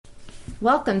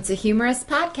Welcome to Humorous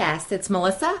Podcast. It's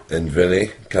Melissa. And Vinny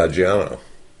Caggiano.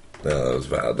 No, that was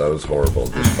bad. That was horrible.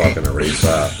 Just fucking erase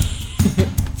that.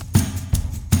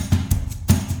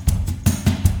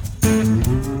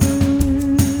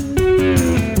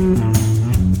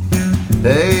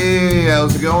 Hey,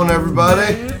 how's it going,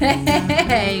 everybody?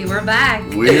 Hey, we're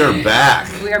back. We are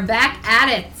back. We are back at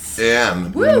it.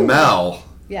 And Woo. Mel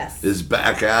is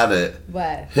back at it.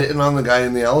 What? Hitting on the guy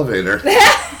in the elevator.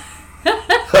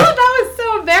 That was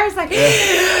so embarrassing.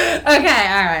 Yeah. Okay,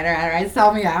 all right.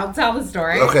 Tell me out. Tell the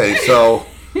story. Okay, so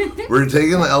we're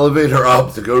taking the elevator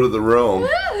up to go to the room,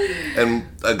 and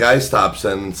a guy stops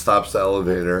the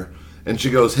elevator, and she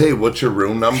goes, "Hey, what's your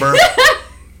room number?"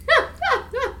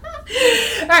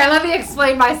 All right, let me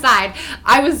explain my side.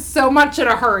 I was so much in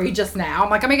a hurry just now. I'm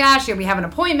like, oh my gosh, we have an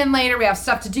appointment later. We have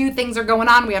stuff to do. Things are going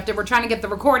on. We're trying to get the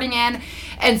recording in.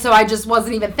 And so I just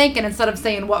wasn't even thinking. Instead of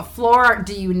saying, what floor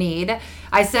do you need?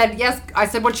 I said, yes. I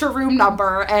said, what's your room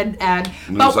number? And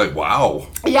he was like, wow.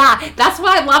 Yeah, that's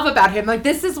what I love about him. Like,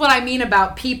 this is what I mean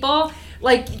about people.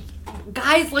 Like,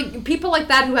 guys, like, people like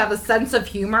that who have a sense of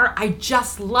humor. I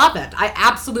just love it. I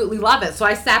absolutely love it. So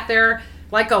I sat there,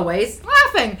 like always,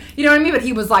 laughing. You know what I mean? But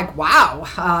he was like, wow,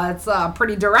 it's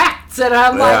pretty direct. And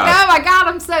I'm like, oh my God,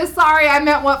 I'm so sorry. I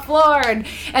meant what floor? And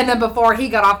then before he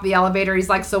got off the elevator, he's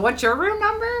like, so what's your room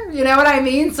number? You know what I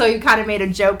mean? So you kind of made a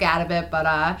joke out of it. But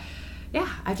yeah,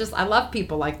 I love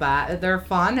people like that. They're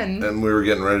fun. And we were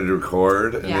getting ready to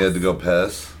record, and he had to go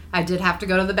piss. I did have to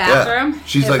go to the bathroom. Yeah.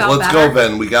 She's like, let's go,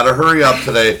 Vin. We got to hurry up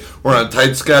today. We're on a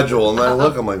tight schedule. And I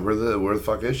look, I'm like, where the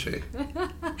fuck is she?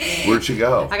 Where'd she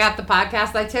go? I got the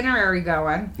podcast itinerary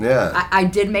going. Yeah. I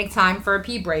did make time for a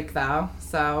pee break, though.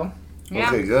 So, yeah.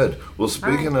 Okay, good. Well,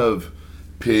 speaking of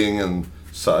peeing and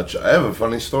such, I have a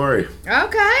funny story.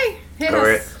 Okay. Hit us.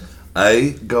 Right.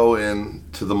 I go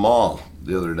into the mall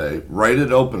the other day, right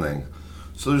at opening.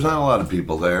 So there's not a lot of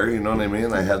people there, you know what I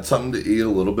mean? I had something to eat a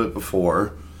little bit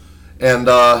before. And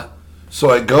so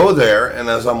I go there, and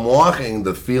as I'm walking,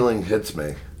 the feeling hits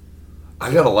me.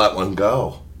 I gotta let one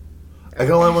go. I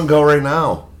gotta let one go right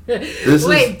now.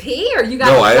 Wait, pee or you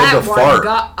gotta I had to fart.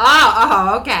 Go?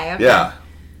 Oh, okay. Yeah.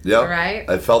 Yep. Right.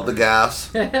 I felt the gas.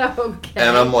 Okay.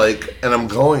 And I'm like, I'm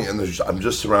going, and I'm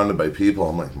just surrounded by people.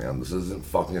 I'm like, man, this isn't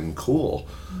fucking cool.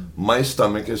 My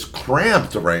stomach is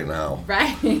cramped right now.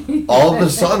 Right. All of a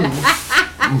sudden.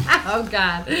 Oh,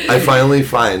 God. I finally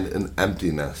find an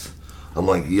emptiness. I'm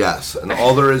like, yes. And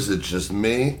all there is, it's just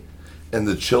me and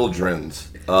the children's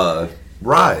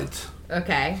rides.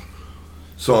 Okay.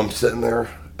 So I'm sitting there,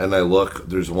 and I look.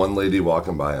 There's one lady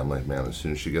walking by. I'm like, man, as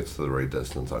soon as she gets to the right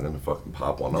distance, I'm going to fucking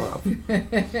pop one off.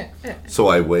 So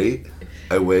I wait.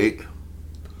 Boom.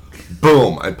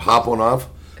 I pop one off.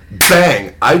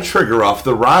 Bang. I trigger off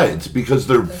the rides because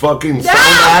they're fucking sound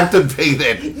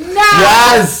activated. No.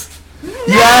 Yes. No.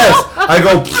 Yes. I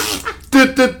go...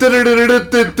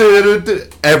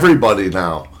 Everybody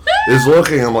now is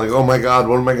looking. I'm like, oh my God,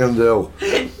 what am I going to do?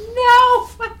 No.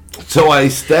 So I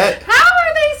stay. How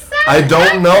are they sound I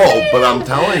don't know, but I'm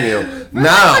telling you.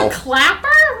 Now, a clapper,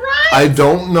 right? I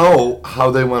don't know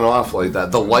how they went off like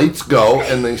that. The lights go,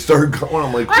 and they start going.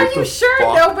 I'm like, are you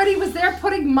sure nobody was there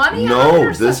putting money on it?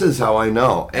 No, this is how I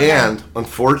know. Okay. And,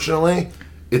 unfortunately,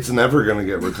 it's never going to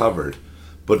get recovered.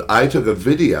 But I took a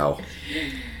video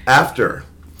after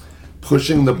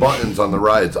pushing the buttons on the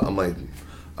rides. I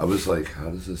was like, how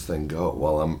does this thing go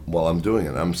while I'm doing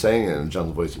it? I'm saying it in a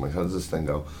gentle voice. I'm like, how does this thing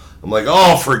go? I'm like,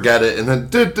 oh, forget it. And then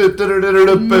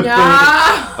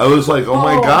I was like, oh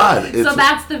my God. So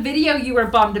that's the video you were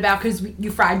bummed about because you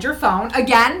fried your phone.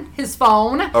 Again, his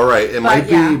phone. All right. It might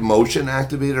be motion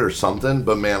activated or something,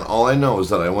 but man, all I know is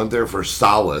that I went there for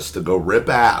solace to go rip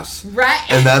ass. Right.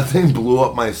 And that thing blew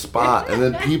up my spot. And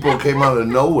then people came out of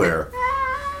nowhere.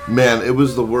 Man, it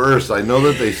was the worst. I know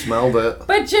that they smelled it.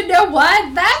 But you know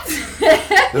what? That's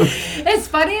as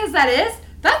funny as that is,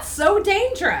 that's so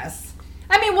dangerous.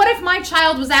 I mean, what if my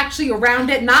child was actually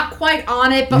around it, not quite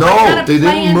on it, but no, they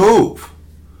didn't move.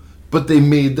 But they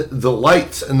made the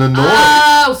lights and the noise.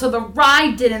 Oh, so the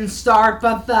ride didn't start,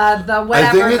 but the whatever.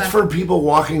 I think it's for people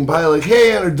walking by, like,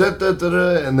 hey, and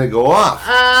they go off.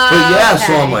 Oh, but yeah, okay.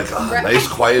 so I'm like, nice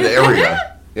quiet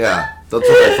area. Yeah, that's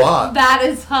what I thought. That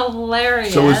is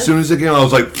hilarious. So as soon as it came, I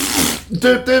was like,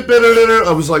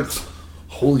 I was like,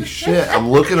 holy shit, I'm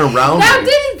looking around. Now, did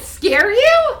it scare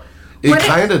you? It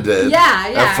kind of did.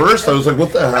 Yeah. At first, I was like,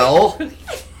 what the hell?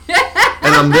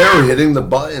 And I'm there hitting the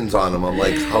buttons on them. I'm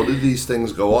like, how did these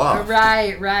things go off?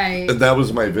 Right. And that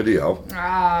was my video.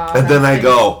 Oh, and then I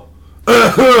go,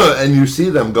 and you see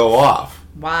them go off.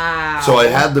 Wow. So I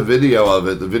had the video of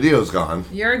it. The video's gone.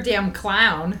 You're a damn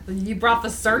clown. You brought the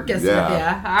circus Yeah. with you.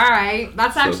 All right.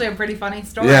 That's actually a pretty funny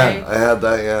story. Yeah, I had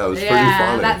that. Yeah, it was pretty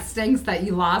funny. That stinks that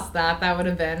you lost that. That would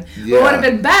have been... Yeah. What would have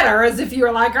been better is if you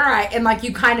were like, all right, and like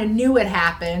you kind of knew it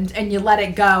happened and you let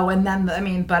it go, and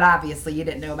then, but obviously you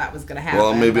didn't know that was going to happen.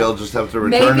 Well, maybe I'll just have to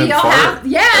return and fart. At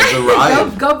the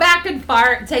ride. Go back and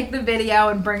fart, take the video,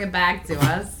 and bring it back to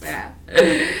us. Yeah.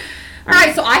 All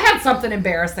right, so I had something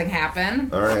embarrassing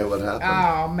happen. All right, what happened?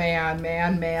 Oh, man.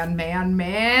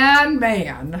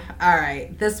 All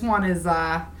right, this one is,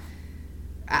 I'm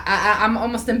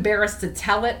almost embarrassed to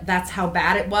tell it. That's how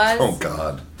bad it was. Oh,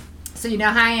 God. So you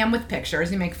know how I am with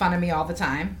pictures. You make fun of me all the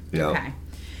time. Yeah. Okay.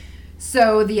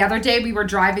 So the other day we were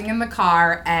driving in the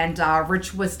car, and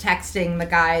Rich was texting the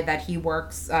guy that he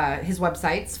works his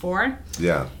websites for.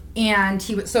 Yeah. And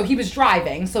he was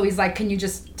driving, so he's like, can you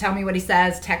just tell me what he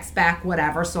says, text back,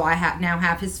 whatever. So I now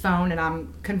have his phone, and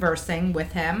I'm conversing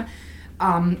with him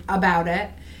about it.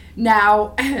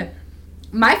 Now,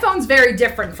 my phone's very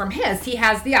different from his. He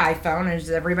has the iPhone, as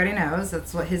everybody knows.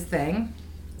 That's what his thing.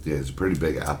 Yeah, he's a pretty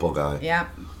big Apple guy. Yeah,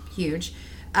 huge.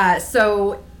 I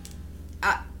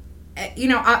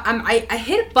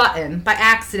hit a button by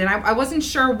accident. I wasn't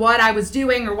sure what I was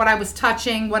doing or what I was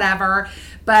touching, whatever.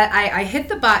 But I hit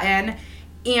the button,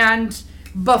 and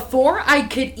before I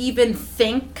could even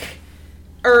think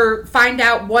or find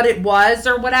out what it was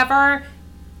or whatever,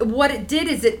 what it did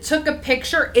is it took a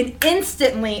picture and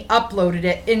instantly uploaded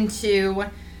it into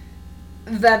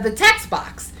the text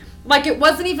box. Like, it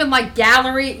wasn't even like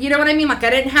gallery, you know what I mean? Like, I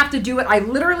didn't have to do it. I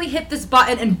literally hit this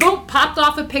button and boom, popped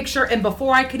off a picture, and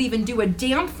before I could even do a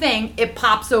damn thing, it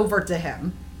pops over to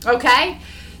him. Okay?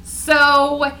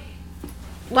 So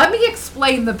let me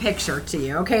explain the picture to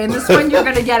you, okay? And this one you're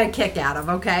going to get a kick out of,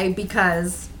 okay?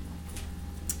 Because,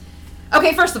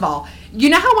 okay, first of all, you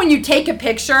know how when you take a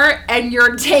picture and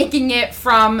you're taking it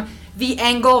from the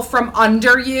angle from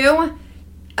under you,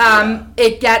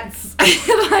 it gets,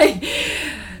 like,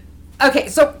 okay,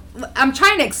 so I'm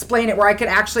trying to explain it where I could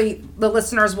actually, the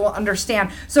listeners will understand.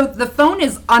 So the phone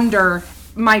is under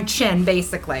my chin,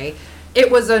 basically. It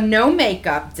was a no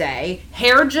makeup day,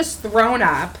 hair just thrown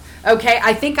up. Okay,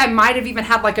 I think I might have even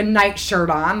had like a night shirt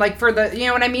on, like for the, you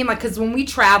know what I mean? Like, because when we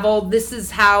travel, this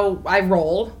is how I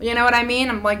roll, you know what I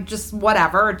mean? I'm like, just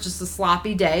whatever, it's just a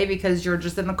sloppy day because you're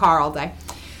just in the car all day.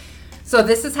 So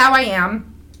this is how I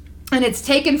am, and it's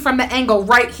taken from the angle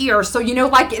right here, so you know,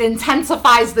 like it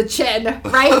intensifies the chin,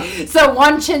 right? So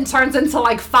one chin turns into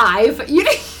like 5, you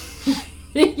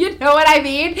know what I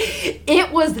mean?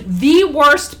 It was the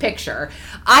worst picture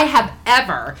I have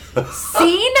ever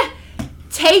seen.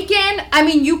 Taken, I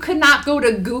mean, you could not go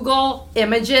to Google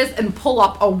Images and pull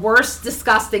up a worse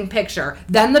disgusting picture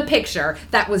than the picture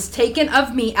that was taken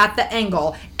of me at the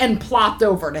angle and plopped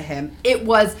over to him.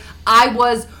 I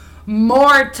was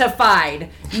mortified.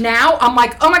 Now I'm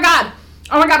like, oh my God,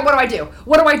 what do I do?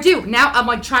 What do I do? Now I'm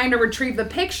like trying to retrieve the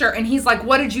picture, and he's like,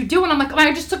 what did you do? And I'm like,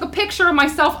 I just took a picture of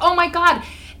myself. Oh my God.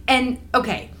 And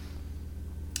okay,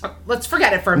 let's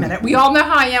forget it for a minute. We all know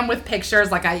how I am with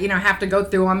pictures. Like, I have to go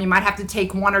through them. You might have to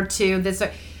take one or two.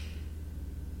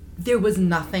 There was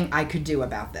nothing I could do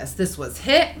about this. This was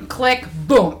hit, click,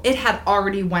 boom. It had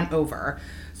already went over.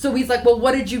 So he's like, well,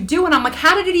 what did you do? And I'm like,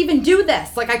 how did it even do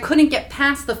this? Like, I couldn't get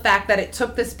past the fact that it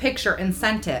took this picture and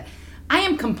sent it. I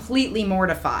am completely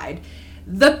mortified.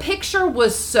 The picture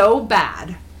was so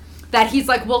bad that he's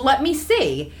like, well, let me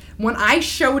see. When I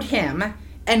showed him,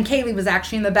 and Kaylee was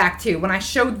actually in the back too, when I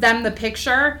showed them the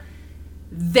picture,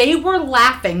 they were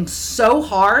laughing so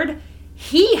hard,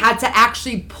 he had to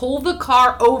actually pull the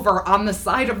car over on the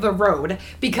side of the road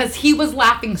because he was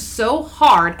laughing so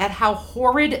hard at how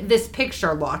horrid this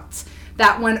picture looked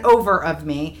that went over of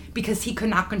me because he could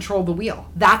not control the wheel.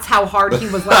 That's how hard he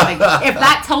was laughing. If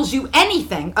that tells you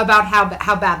anything about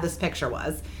how bad this picture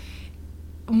was.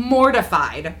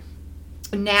 Mortified.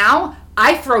 Now,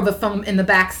 I throw the phone in the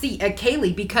back seat at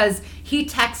Kaylee because he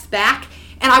texts back,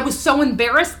 and I was so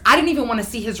embarrassed, I didn't even want to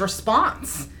see his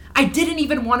response. I didn't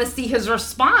even want to see his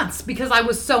response because I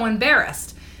was so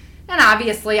embarrassed. And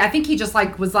obviously, I think he just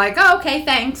was like, oh, okay,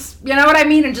 thanks. You know what I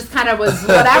mean? And just kind of was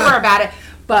whatever about it.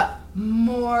 But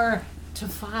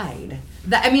mortified.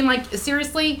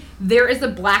 Seriously, there is a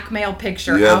blackmail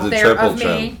picture out there of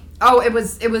me. Oh, it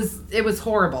was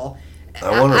horrible.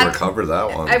 I want to recover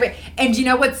that one. And you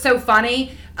know what's so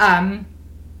funny? When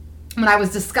I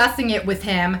was discussing it with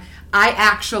him, I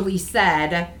actually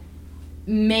said,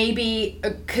 maybe,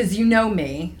 because you know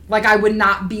me, like I would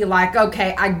not be like,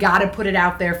 okay, I got to put it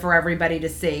out there for everybody to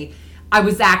see. I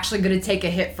was actually going to take a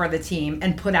hit for the team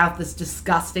and put out this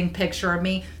disgusting picture of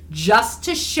me just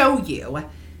to show you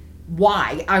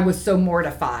why I was so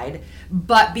mortified.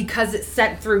 But because it's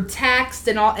sent through text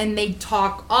and they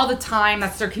talk all the time,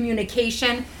 that's their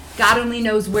communication. God only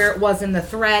knows where it was in the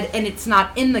thread, and it's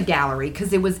not in the gallery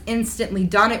because it was instantly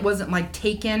done. It wasn't like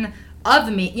taken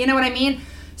of me. You know what I mean?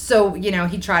 So,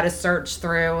 he tried to search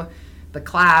through the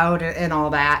cloud and all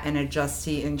that, and he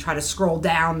tried to scroll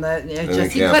down he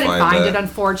couldn't find it,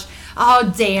 unfortunately.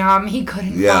 Oh, damn, he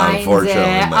couldn't find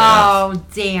it. Oh,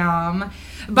 damn.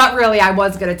 But really, I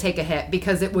was going to take a hit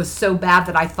because it was so bad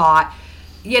that I thought,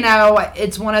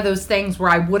 it's one of those things where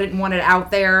I wouldn't want it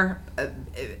out there,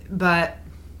 but,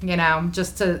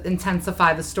 just to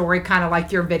intensify the story, kind of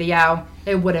like your video,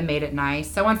 it would have made it nice.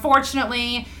 So,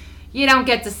 unfortunately, you don't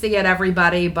get to see it,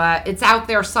 everybody, but it's out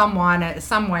there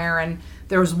somewhere, and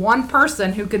there's one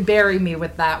person who could bury me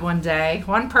with that one day.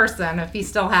 One person, if he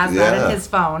still has that in his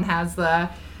phone, has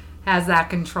that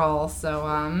control.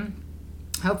 So,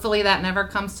 hopefully that never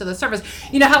comes to the surface.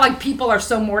 You know how, like, people are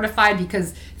so mortified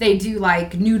because they do,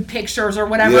 like, nude pictures or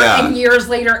whatever, and years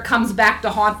later it comes back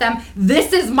to haunt them?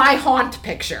 This is my haunt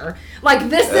picture. Like,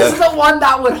 this is the one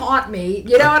that would haunt me.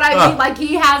 You know what I mean? Like,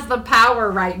 he has the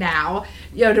power right now,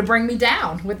 to bring me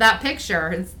down with that picture.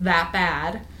 It's that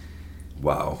bad.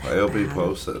 Wow. I hope he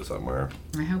posts it somewhere.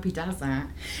 I hope he doesn't.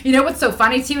 You know what's so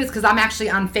funny, too, is because I'm actually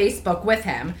on Facebook with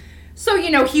him. So,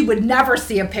 he would never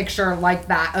see a picture like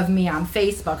that of me on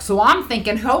Facebook. So I'm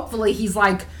thinking, hopefully, he's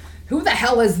like, who the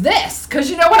hell is this? Because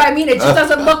you know what I mean? It just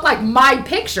doesn't look like my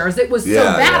pictures. It was so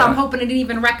bad. Yeah. I'm hoping he didn't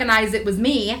even recognize it was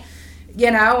me,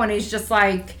 and he's just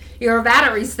like, that,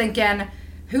 or he's thinking,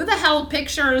 who the hell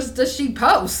pictures does she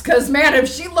post? Because, man, if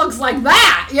she looks like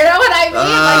that, you know what I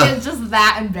mean? Like, it's just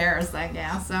that embarrassing,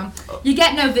 yeah. So you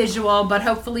get no visual, but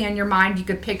hopefully in your mind you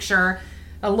could picture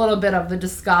a little bit of the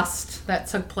disgust that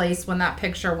took place when that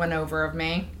picture went over of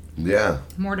me. Yeah.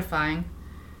 Mortifying.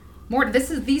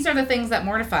 These are the things that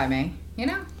mortify me,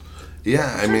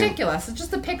 Yeah, it's ridiculous. It's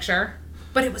just a picture,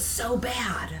 but it was so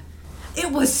bad.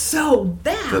 It was so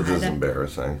bad. That is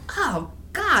embarrassing. Oh,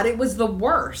 God, it was the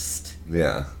worst.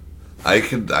 Yeah.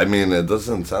 It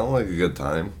doesn't sound like a good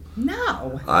time.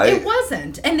 No, it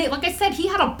wasn't. And like I said, he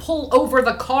had to pull over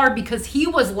the car because he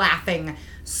was laughing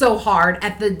so hard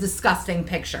at the disgusting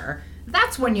picture.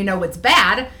 That's when you know it's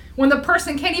bad, when the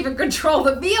person can't even control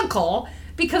the vehicle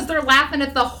because they're laughing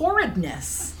at the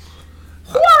horridness.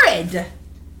 Horrid!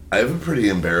 I have a pretty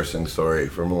embarrassing story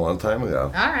from a long time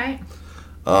ago. All right.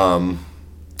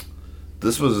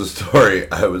 This was a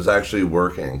story. I was actually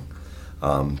working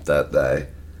that day,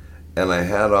 and I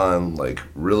had on, like,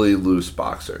 really loose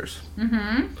boxers.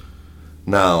 Mm-hmm.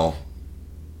 Now,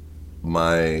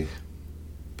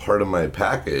 part of my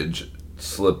package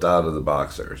slipped out of the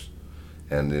boxers,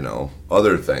 and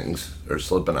other things are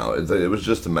slipping out. It was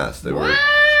just a mess. What?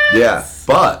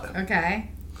 But okay,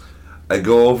 I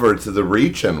go over to the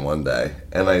reach-in one day,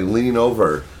 and I lean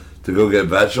over to go get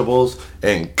vegetables,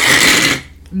 and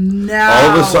no. All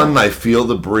of a sudden I feel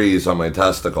the breeze on my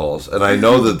testicles, and I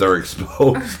know that they're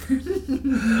exposed.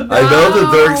 No. I know that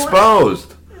they're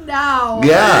exposed. No.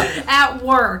 Yeah. At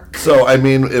work. So,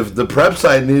 if the prep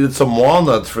side needed some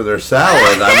walnuts for their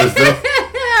salad, I was there.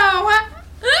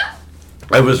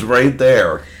 I was right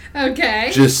there.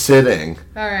 Okay. Just sitting.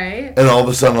 All right. And all of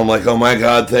a sudden I'm like, oh my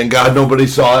God, thank God nobody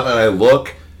saw it. And I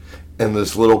look, and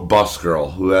this little bus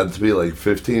girl who had to be like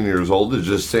 15 years old is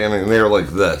just standing there like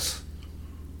this.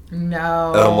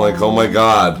 No. And I'm like, oh my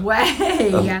God.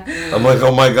 Way. I'm like,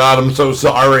 oh my God, I'm so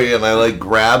sorry. And I like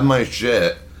grab my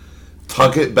shit,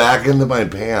 tuck it back into my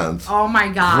pants. Oh my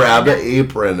God. Grab an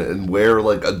apron and wear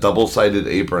like a double-sided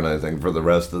apron, I think, for the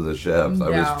rest of the shift.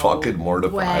 No I was fucking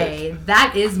mortified. Way.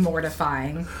 That is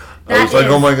mortifying. I was like,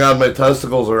 oh my God, my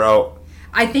testicles are out.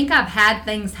 I think I've had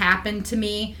things happen to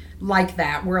me like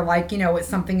that, where like, it's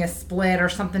something is split or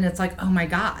something. It's like, oh my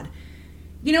God.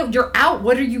 You're out.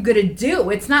 What are you going to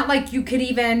do? It's not like you could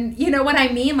even, you know what I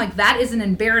mean? Like, that is an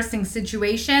embarrassing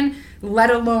situation, let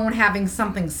alone having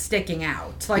something sticking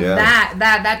out. Like,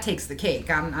 that takes the cake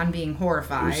on being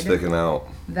horrified. You're sticking out.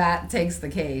 That takes the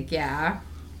cake, yeah.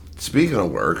 Speaking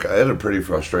of work, I had a pretty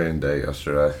frustrating day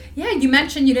yesterday. Yeah, you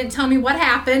mentioned you didn't tell me what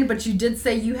happened, but you did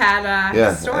say you had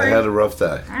a story. I had a rough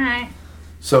day. All right.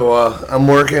 So, I'm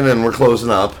working and we're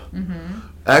closing up. Mm-hmm.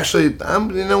 Actually,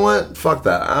 you know what? Fuck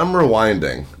that. I'm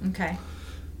rewinding. Okay.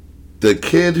 The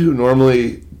kid who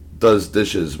normally does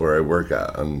dishes where I work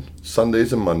at on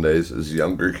Sundays and Mondays is a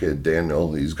younger kid,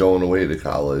 Daniel. He's going away to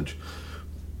college.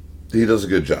 He does a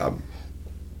good job.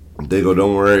 They go,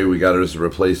 don't worry, we got his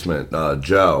replacement,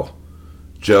 Joe.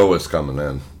 Joe is coming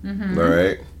in. Mm-hmm. All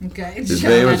right? Okay. His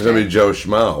name is going to be Joe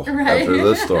Schmo after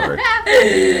this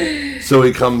story. So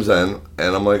he comes in,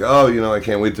 and I'm like, oh, I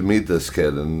can't wait to meet this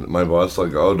kid. And my boss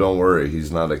like, oh, don't worry,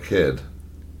 he's not a kid.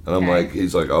 And I'm like,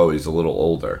 he's like, oh, he's a little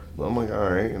older. Well, I'm like,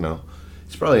 all right,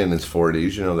 he's probably in his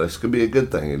 40s. This could be a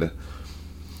good thing.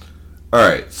 All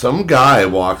right, some guy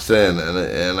walks in,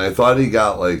 and I thought he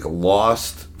got, like,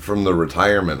 lost from the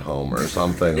retirement home or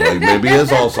something. Like, maybe he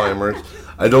has Alzheimer's.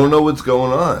 I don't know what's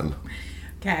going on.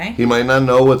 Okay. He might not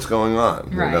know what's going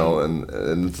on, right.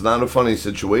 And it's not a funny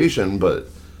situation, but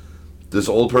this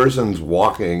old person's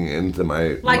walking into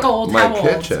my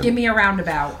kitchen. Give me a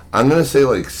roundabout. I'm going to say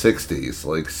like 60s,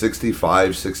 like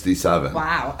 65, 67.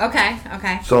 Wow. Okay.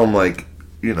 So I'm like,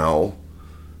 I'm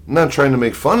not trying to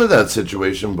make fun of that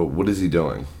situation, but what is he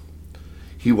doing?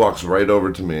 He walks right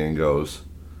over to me and goes,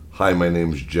 hi, my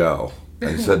name's Joe.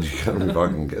 I said, you gotta be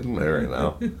fucking kidding me right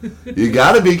now. You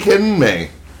gotta be kidding me.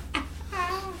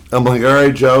 I'm like, all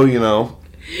right, Joe,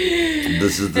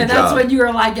 this is the job. And that's when you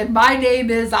were like, and my name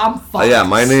is, I'm fucked. Yeah,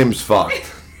 my name's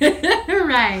fucked.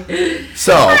 Right.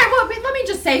 So. All right, well, let me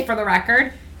just say for the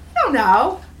record, I don't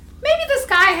know. Maybe this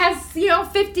guy has,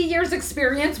 50 years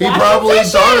experience. He probably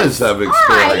does have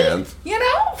experience.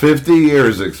 Right, 50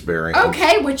 years experience.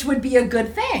 Okay, which would be a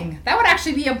good thing. That would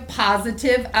actually be a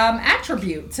positive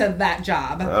attribute to that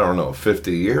job. I don't know.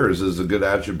 50 years is a good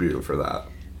attribute for that.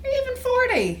 Even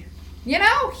 40.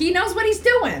 He knows what he's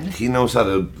doing. He knows how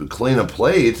to clean a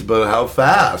plate, but how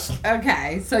fast?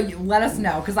 Okay, so let us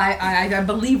know, because I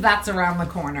believe that's around the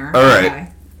corner. All right.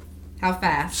 Okay. How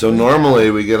fast? So normally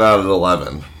we get out at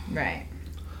 11. Right.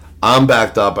 I'm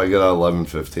backed up. I get out at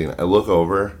 11:15. I look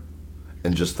over,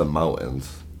 and just the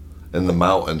mountains. And the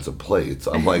mountains of plates.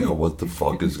 I'm like, oh, what the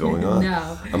fuck is going on?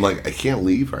 No. I'm like, I can't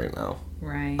leave right now.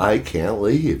 Right. I can't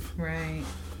leave. Right.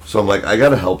 So I'm like, I got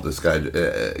to help this guy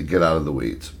get out of the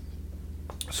weeds.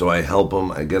 So I help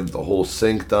him. I get the whole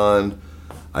sink done.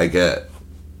 I get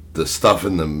the stuff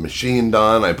in the machine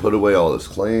done. I put away all his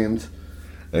claims.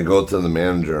 I go to the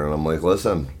manager, and I'm like,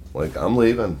 listen, I'm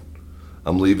leaving.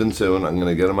 I'm leaving soon. I'm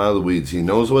going to get him out of the weeds. He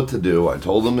knows what to do. I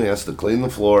told him he has to clean the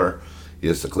floor. He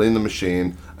has to clean the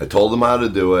machine. I told him how to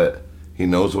do it. He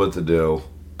knows what to do.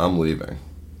 I'm leaving.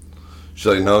 She's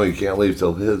like, no, you can't leave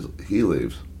till he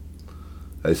leaves.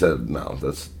 I said, no,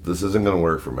 this isn't going to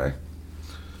work for me.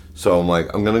 So I'm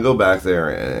like, I'm going to go back there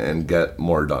and get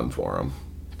more done for him.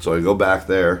 So I go back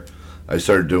there. I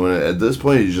start doing it. At this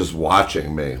point, he's just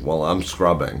watching me while I'm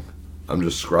scrubbing. I'm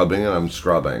just scrubbing and I'm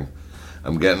scrubbing.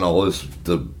 I'm getting all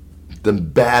the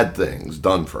bad things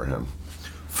done for him.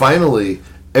 Finally,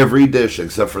 every dish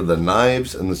except for the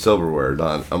knives and the silverware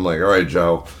done. I'm like, all right,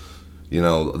 Joe,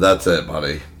 that's it,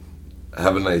 buddy.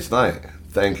 Have a nice night.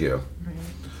 Thank you. Right.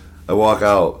 I walk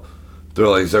out. They're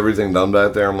like, is everything done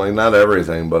back there? I'm like, not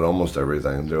everything, but almost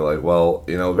everything. They're like, well,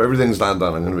 if everything's not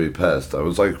done, I'm going to be pissed. I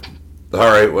was like, all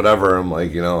right, whatever. I'm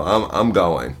like, I'm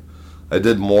going. I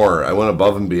did more. I went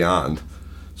above and beyond.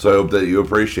 So I hope that you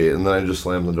appreciate it. And then I just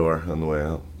slammed the door on the way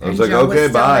out. I was like, Joe okay,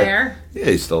 was bye. There? Yeah,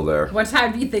 he's still there. What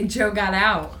time do you think Joe got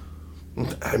out?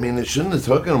 I mean, it shouldn't have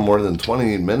taken him more than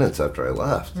 20 minutes after I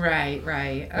left. Right.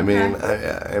 Okay. I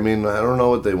mean, I don't know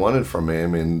what they wanted from me. I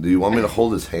mean, do you want me to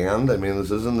hold his hand? I mean,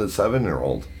 this isn't a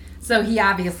 7-year-old. So he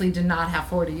obviously did not have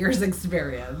 40 years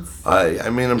experience. I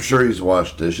mean, I'm sure he's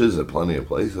washed dishes at plenty of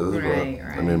places. Right.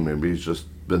 I mean, maybe he's just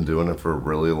been doing it for a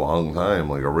really long time,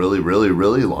 like a really, really,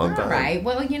 really long time. Right.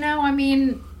 Well, I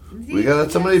mean, we got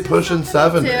somebody pushing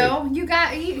 70.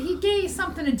 He gave you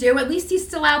something to do. At least he's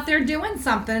still out there doing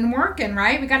something and working,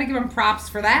 right? We got to give him props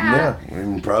for that. Yeah, I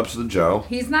mean, props to Joe.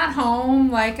 He's not home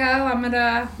like, oh, I'm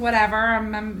gonna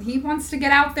whatever. He wants to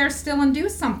get out there still and do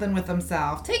something with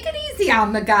himself. Take it easy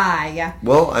on the guy.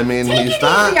 Well, I mean, Take it easy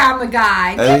on the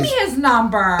guy. Give me his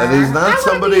number. And he's not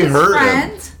somebody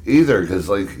hurting either, because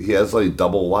he has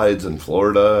double wides in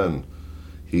Florida, and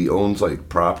he owns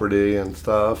property and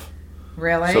stuff.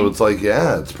 Really? So it's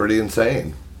it's pretty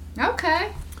insane.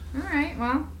 Okay. All right,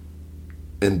 well.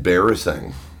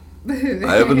 Embarrassing. I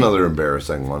have another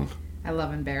embarrassing one. I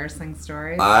love embarrassing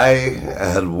stories. I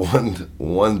had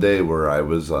one day where I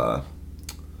was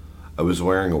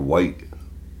wearing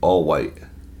all white.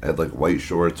 I had white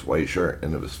shorts, white shirt,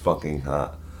 and it was fucking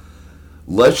hot.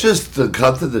 Let's just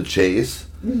cut to the chase.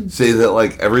 Say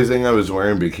that everything I was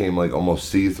wearing became almost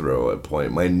see-through at a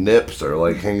point. My nips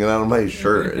are hanging out of my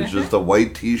shirt. It's just a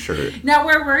white t-shirt. Now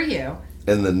where were you?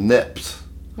 In the nips.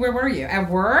 Where were you? At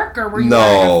work, or were you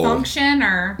at a function,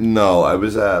 or? No, I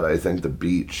was at, I think, the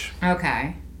beach.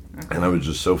 Okay. Okay. And I was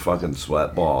just so fucking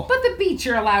sweatball. But the beach,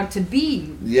 you're allowed to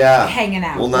be hanging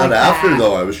out. Well, not like after, that.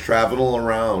 though. I was traveling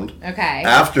around. Okay.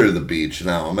 After the beach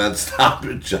now. I'm at Stop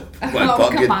and Shop. My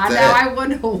fucking come on. tit. Now I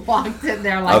wouldn't have walked in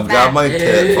there like that. I've got my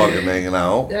tit fucking hanging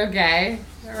out. Okay.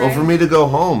 All Well, right. for me to go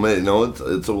home,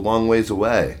 it's a long ways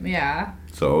away. Yeah.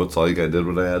 So it's like I did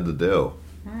what I had to do.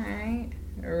 All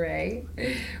right.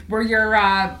 Were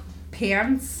your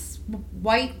pants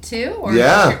white too? Or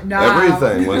Yeah, no.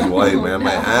 everything was white, man.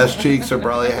 My ass cheeks are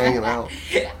probably hanging out.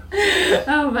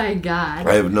 Oh my God.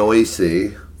 I have no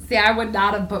AC. See, I would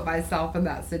not have put myself in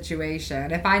that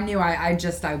situation. If I knew, I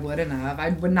wouldn't have.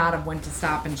 I would not have went to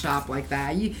Stop and Shop like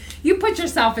that. You put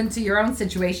yourself into your own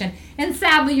situation, and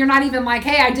sadly, you're not even like,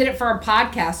 hey, I did it for a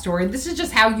podcast story. This is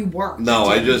just how you work. No,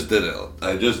 I just did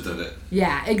it.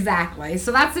 Yeah, exactly.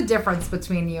 So that's the difference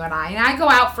between you and I. And I go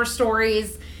out for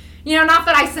stories. You know, not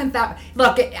that I sent that.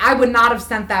 Look, I would not have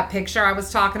sent that picture I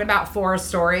was talking about for a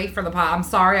story for the pod. I'm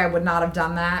sorry, I would not have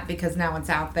done that because now it's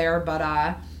out there.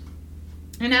 But,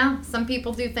 you know, some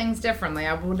people do things differently.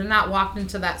 I would have not walked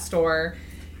into that store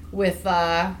with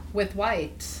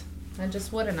white. I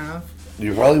just wouldn't have.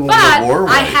 You probably wouldn't have worn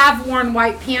white. I have worn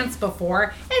white pants before,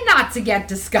 and not to get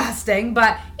disgusting,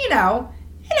 but, you know,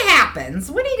 it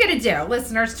happens. What are you going to do?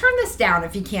 Listeners, turn this down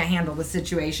if you can't handle the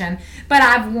situation. But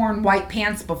I've worn white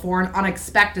pants before, and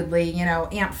unexpectedly, you know,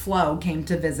 Aunt Flo came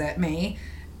to visit me,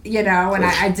 you know, and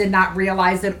I did not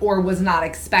realize it or was not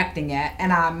expecting it.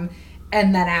 And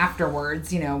then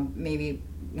afterwards, you know, maybe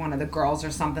one of the girls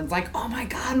or something's like, oh my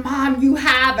God, Mom, you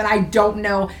have. And I don't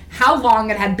know how long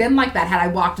it had been like that. Had I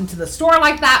walked into the store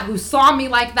like that? Who saw me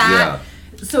like that?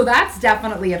 Yeah. So that's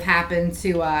definitely have happened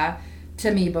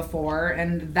to me before.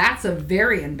 And that's a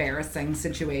very embarrassing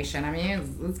situation. I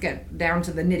mean, let's get down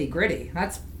to the nitty gritty.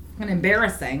 That's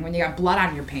embarrassing when you got blood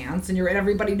on your pants and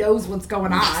everybody knows what's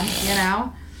going on, you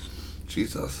know?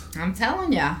 Jesus. I'm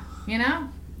telling you, you know?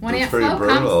 When That's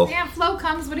Aunt Flo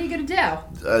comes, what are you going to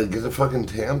do? Get a fucking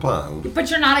tampon.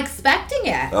 But you're not expecting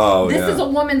it. Oh, This is a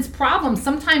woman's problem.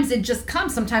 Sometimes it just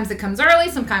comes. Sometimes it comes early.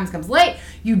 Sometimes it comes late.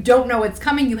 You don't know it's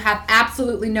coming. You have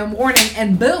absolutely no warning.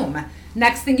 And boom.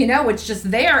 Next thing you know, it's just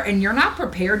there. And you're not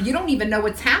prepared. You don't even know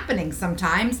what's happening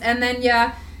sometimes. And then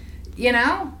you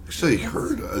know. Actually,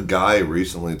 heard a guy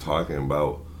recently talking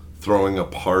about throwing a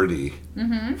party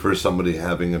for somebody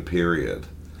having a period.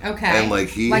 Okay. And like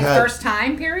first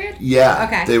time period? Yeah.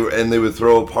 Okay. They would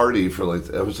throw a party for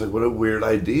I was like, what a weird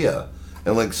idea.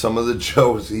 And like some of the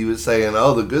jokes he was saying,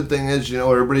 oh, the good thing is, you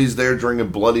know, everybody's there drinking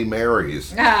Bloody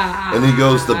Marys. And he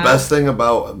goes, the best thing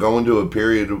about going to a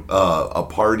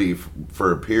party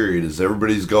for a period is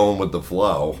everybody's going with the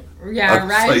flow. Yeah,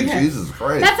 right. Like, Jesus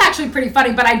Christ. That's actually pretty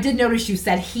funny, but I did notice you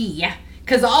said he.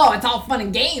 Because, it's all fun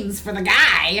and games for the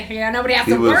guy. You know, nobody has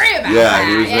to worry about that.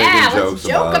 He was making jokes let's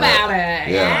joke about it.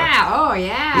 Yeah. Oh,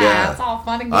 yeah. It's all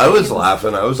fun and games. I was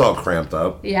laughing. I was all cramped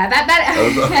up. Yeah,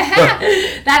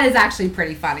 that is actually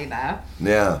pretty funny, though.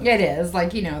 Yeah. It is.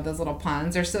 Like, you know, those little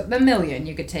puns. There's a million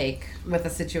you could take with a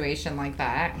situation like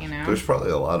that, you know. There's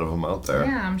probably a lot of them out there.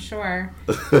 Yeah, I'm sure.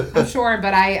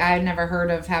 But I never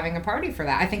heard of having a party for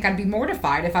that. I think I'd be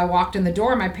mortified if I walked in the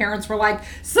door and my parents were like,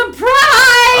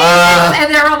 surprise!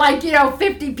 And there were like, you know,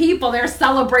 50 people there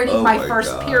celebrating my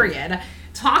first period.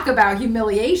 Talk about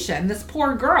humiliation. This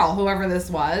poor girl, whoever this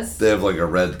was. They have like a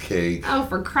red cake. Oh,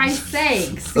 for Christ's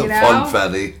sakes, you know?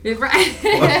 Funfetti. Right.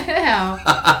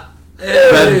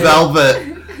 Red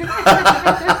velvet.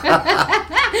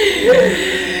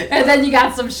 And then you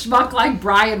got some schmuck like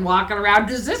Brian walking around.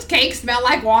 Does this cake smell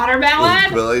like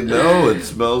watermelon? Really? No, it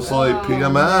smells like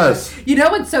PMS. You know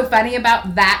what's so funny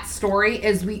about that story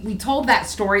is we told that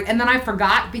story and then I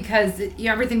forgot because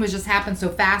everything was just happened so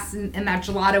fast in that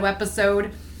gelato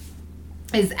episode.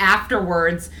 Is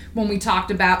afterwards when we talked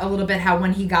about a little bit how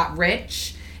when he got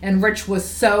Rich and Rich was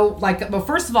so well,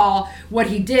 first of all, what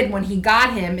he did when he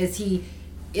got him is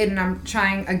and I'm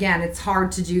trying again, it's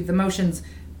hard to do the motions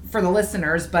for the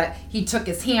listeners, but he took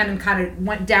his hand and kind of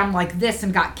went down like this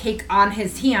and got cake on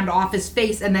his hand off his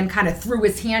face and then kind of threw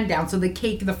his hand down so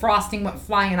the frosting went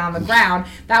flying on the ground.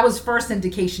 That was first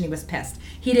indication he was pissed.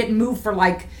 He didn't move for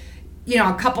a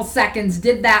couple seconds,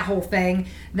 did that whole thing,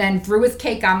 then threw his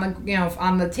cake on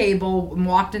the table and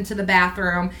walked into the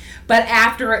bathroom. But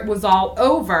after it was all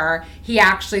over, he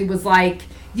actually was like,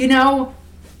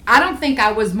 I don't think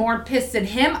I was more pissed at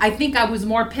him. I think I was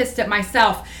more pissed at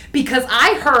myself because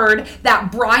I heard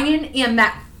that Brian and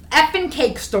that effing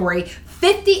cake story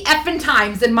 50 effing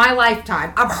times in my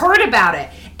lifetime. I've heard about it.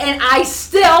 And I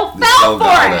still fell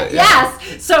for it. Yeah.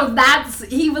 Yes. So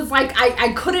he was like,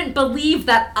 I couldn't believe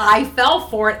that I fell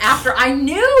for it after I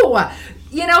knew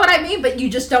You know what I mean? But you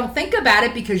just don't think about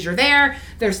it because you're there.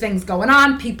 There's things going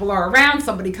on. People are around.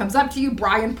 Somebody comes up to you.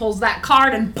 Brian pulls that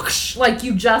card and like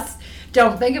you just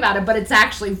don't think about it. But it's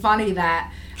actually funny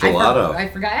that gelato. I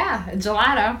forgot. Yeah,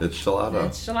 gelato. It's gelato.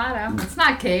 It's gelato. It's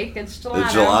not cake. It's gelato.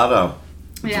 It's gelato.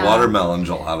 It's Yeah. watermelon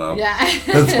gelato.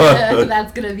 Yeah,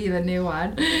 that's gonna be the new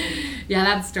one. Yeah,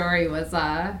 that story was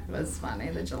funny.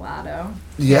 The gelato.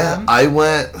 Yeah, I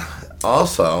went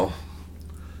also.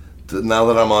 Now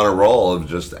that I'm on a roll of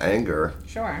just anger,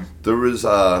 Sure. there was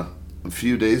a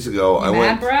few days ago. You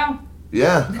mad, bro?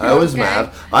 Yeah, I was Okay.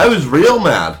 mad. I was real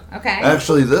mad. Okay.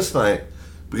 Actually, this night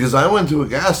because I went to a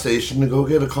gas station to go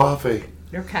get a coffee,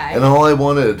 Okay. and all I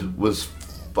wanted was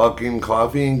fucking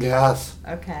coffee and gas.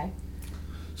 Okay.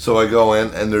 So I go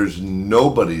in, and there's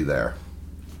nobody there.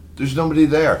 There's nobody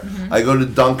there. Mm-hmm. I go to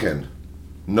Dunkin',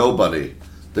 nobody.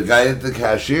 The guy at the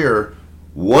cashier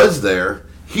was there.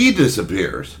 He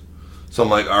disappears. So I'm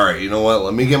like, all right, you know what?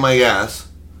 Let me get my gas.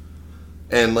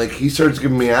 And like he starts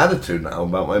giving me attitude now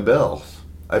about my bills.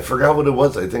 I forgot what it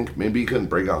was. I think maybe he couldn't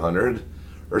break 100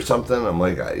 or something. I'm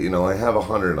like, I have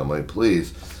 100. I'm like,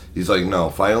 please. He's like, no.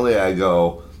 Finally, I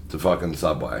go to fucking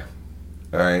Subway.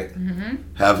 All right?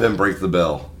 Mm-hmm. Have him break the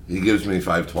bill. He gives me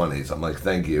 520s. I'm like,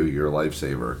 thank you. You're a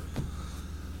lifesaver.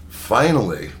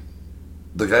 Finally,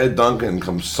 the guy at Dunkin'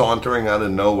 comes sauntering out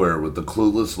of nowhere with the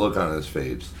clueless look on his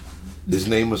face. His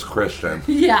name was Christian.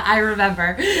 Yeah, I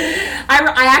remember.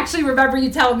 I actually remember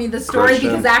you telling me the story Christian.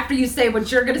 because after you say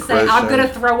what you're going to say, I'm Christian. going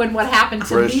to throw in what happened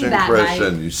to me that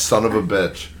Christian, night. you son of a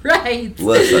bitch. Right.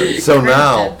 Listen, so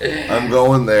now Christian. I'm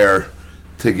going there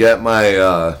to get my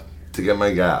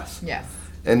gas. Yes.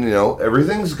 And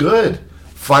everything's good.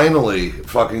 Finally,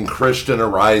 fucking Christian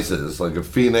arises like a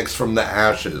phoenix from the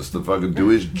ashes to fucking do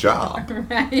his job.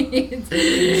 Right.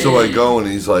 So I go and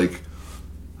he's like,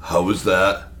 how was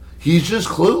that? He's just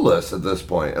clueless at this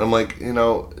point. And I'm like,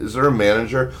 is there a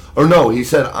manager? Or no, he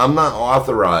said, I'm not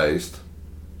authorized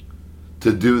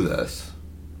to do this.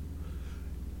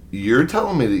 You're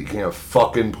telling me that you can't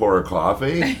fucking pour a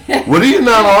coffee? What are you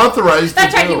not authorized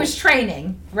That's to right, do? he was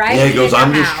training, right? Yeah, he goes, didn't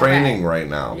I'm know just how, training right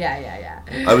now. Yeah.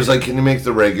 I was like, can you make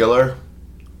the regular?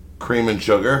 Cream and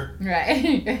sugar?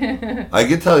 Right. I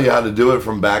could tell you how to do it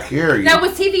from back here. Now,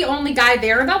 was he the only guy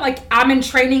there, though? Like, I'm in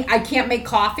training, I can't make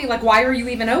coffee. Like, why are you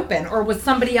even open? Or was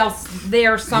somebody else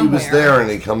there somewhere? He was there,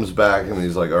 and he comes back, and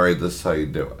he's like, all right, this is how you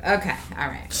do it. Okay, all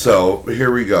right. So,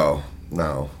 here we go.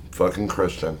 Now, fucking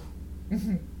Christian.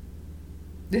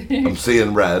 I'm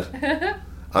seeing red.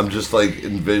 I'm just, like,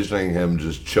 envisioning him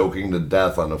just choking to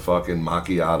death on a fucking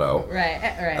macchiato.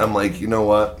 Right. I'm like, you know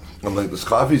what? I'm like, this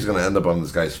coffee's going to end up on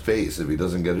this guy's face if he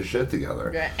doesn't get his shit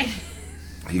together. Right.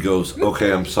 He goes,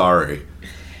 okay, I'm sorry.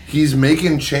 He's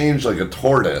making change like a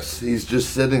tortoise. He's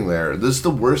just sitting there. This is the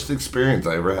worst experience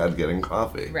I ever had getting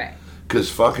coffee. Right.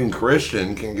 Because fucking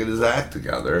Christian can't get his act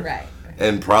together. Right.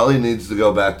 And probably needs to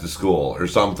go back to school or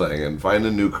something and find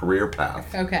a new career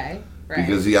path. Okay. Right.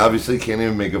 Because he obviously can't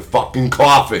even make a fucking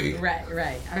coffee.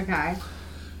 Right. Okay.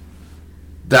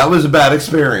 That was a bad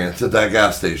experience at that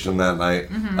gas station that night.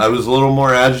 Mm-hmm. I was a little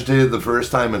more agitated the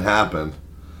first time it happened.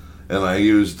 And I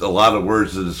used a lot of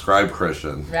words to describe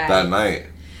Christian that night.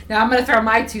 Now I'm going to throw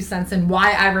my 2 cents in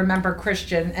why I remember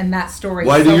Christian and that story.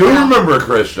 Why do you remember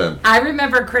Christian? I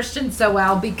remember Christian so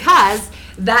well because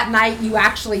that night you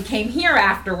actually came here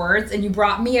afterwards and you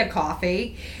brought me a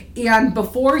coffee. And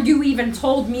before you even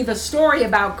told me the story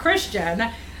about Christian,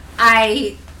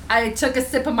 I took a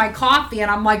sip of my coffee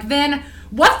and I'm like, Vin,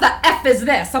 what the F is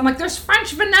this? I'm like, there's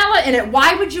French vanilla in it.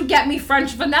 Why would you get me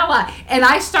French vanilla? And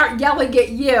I start yelling at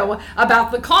you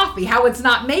about the coffee, how it's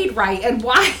not made right, and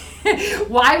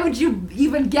why would you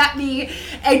even get me?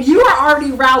 And you were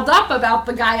already riled up about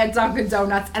the guy at Dunkin'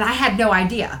 Donuts, and I had no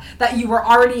idea that you were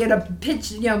already in a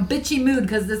bitchy mood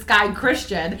because this guy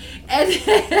Christian, and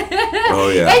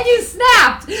oh yeah, and you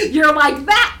snapped. You're like,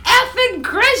 that effing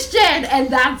Christian, and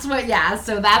that's what. Yeah,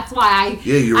 so that's why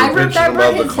you were bitching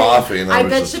about the coffee, and I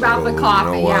bitched about the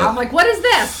coffee. Yeah, I'm like, what is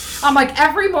this? I'm like,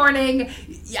 every morning.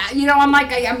 Yeah, I'm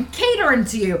like, I'm catering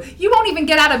to you. You won't even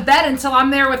get out of bed until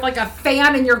I'm there with like a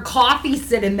fan and your coffee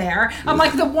sitting there. I'm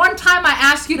like, the one time I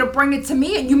ask you to bring it to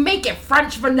me and you make it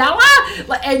French vanilla,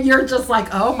 and you're just like,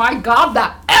 oh my God,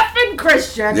 that effing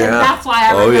Christian. Yeah. And that's why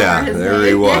I remember his there name.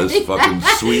 he was, fucking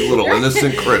sweet little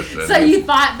innocent Christian. So you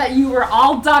thought that you were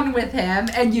all done with him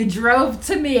and you drove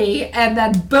to me and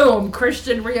then boom,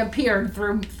 Christian reappeared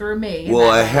through me. Well,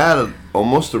 I had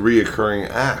almost a reoccurring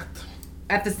act.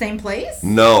 At the same place?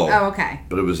 No. Oh, okay.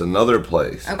 But it was another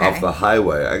place off the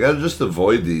highway. I gotta just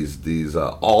avoid these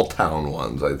all-town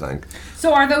ones, I think.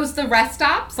 So are those the rest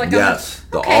stops? Like yes,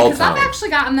 the okay, all-town. because I've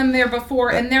actually gotten them there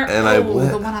before, and they're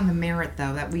the one on the Merritt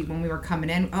though that when we were coming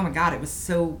in. Oh my God, it was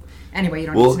so. Anyway, you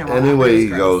don't need to know. Well, anyway, he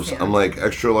gross, goes, I'm like,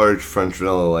 extra large French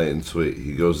vanilla light and sweet.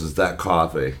 He goes, is that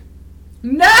coffee?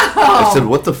 No! I said,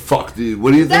 what the fuck, dude?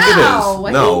 What do you think it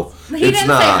is? No. He didn't say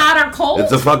hot or cold?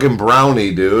 It's a fucking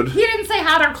brownie, dude. He didn't say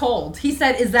hot or cold. He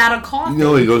said, is that a coffee?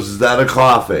 No, he goes, is that a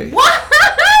coffee? What?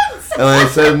 And I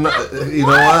said, you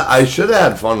know what? I should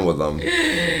have had fun with them.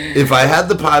 If I had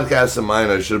the podcast in mind,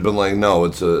 I should have been like, no,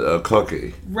 it's a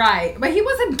cookie. Right. But he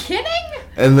wasn't kidding?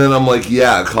 And then I'm like,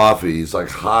 yeah, coffee. He's like,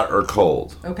 hot or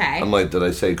cold? Okay. I'm like, did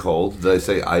I say cold? Did I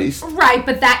say iced? Right,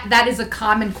 but that is a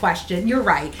common question. You're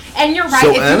right. And you're right. So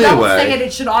if you anyway, don't say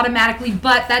it should automatically,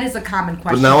 but that is a common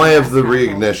question. But now I have the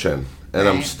reignition, and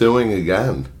I'm stewing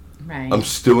again. Right. I'm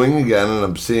stewing again, and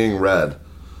I'm seeing red.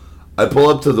 I pull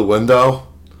up to the window.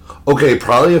 Okay,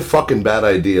 probably a fucking bad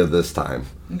idea this time.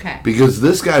 Okay. Because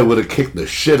this guy would have kicked the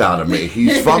shit out of me.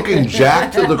 He's fucking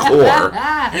jacked to the core.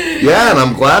 Yeah, and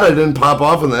I'm glad I didn't pop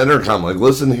off in the intercom. Like,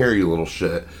 listen here, you little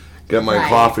shit. Get my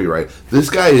coffee right.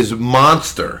 This guy is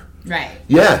monster. Right.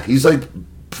 Yeah, he's like,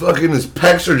 fucking his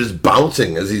pecs are just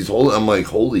bouncing as he's holding. I'm like,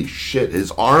 holy shit,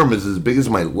 his arm is as big as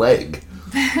my leg.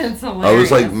 That's hilarious. I was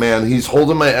like, man, he's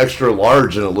holding my extra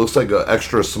large and it looks like an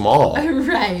extra small.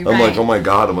 Right. I'm like, oh my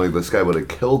God. I'm like, this guy would have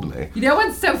killed me. You know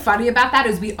what's so funny about that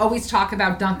is we always talk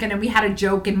about Dunkin', and we had a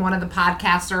joke in one of the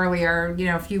podcasts earlier,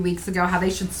 a few weeks ago, how they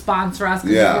should sponsor us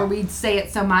because we'd say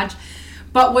it so much.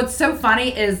 But what's so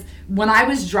funny is when I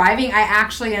was driving, I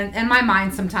actually, and my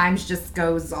mind sometimes just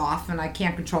goes off and I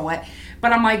can't control it.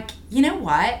 But I'm like, you know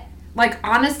what? Like,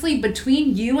 honestly,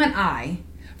 between you and I,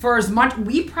 for as much,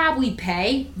 we probably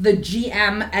pay the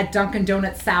GM at Dunkin'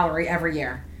 Donuts salary every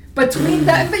year. Between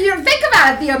think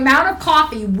about it, the amount of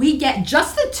coffee we get,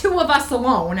 just the two of us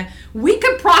alone, we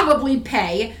could probably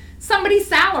pay somebody's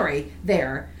salary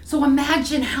there. So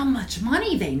imagine how much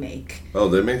money they make. Oh,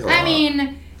 they make a lot. I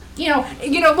mean, look,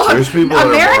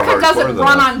 America doesn't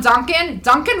run on Dunkin'.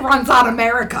 Dunkin' runs on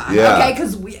America. Yeah. Okay,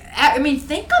 because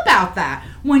think about that.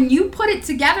 When you put it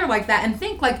together like that, and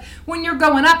think like when you're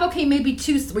going up, okay, maybe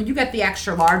you get the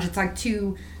extra large. It's like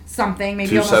 2 something,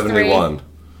 maybe almost 3. 271.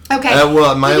 Okay.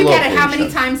 Well, my you location. get it how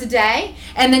many times a day,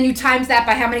 and then you times that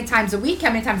by how many times a week, how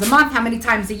many times a month, how many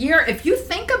times a year. If you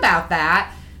think about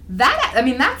that,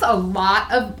 that's a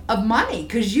lot of money,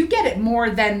 because you get it more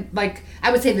than, like, I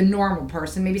would say the normal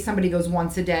person. Maybe somebody goes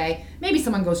once a day. Maybe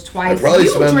someone goes twice. I probably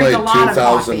you spend drink like a lot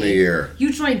 $2,000 of a year.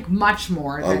 You drink much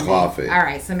more on than coffee. Me. All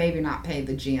right, so maybe not pay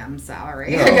the GM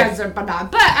salary. No.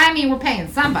 But I mean, we're paying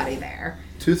somebody there.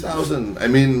 2,000. I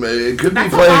mean, it could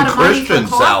That's be playing Christian's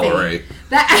salary.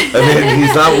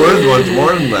 He's not worth much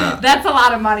more than that. That's a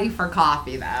lot of money for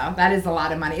coffee, though. That is a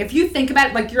lot of money. If you think about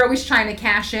it, like, you're always trying to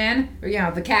cash in, or,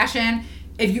 the cash in.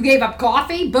 If you gave up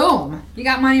coffee, boom, you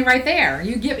got money right there.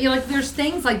 There's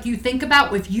things like you think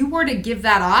about, if you were to give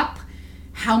that up,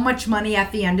 how much money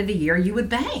at the end of the year you would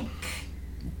bank.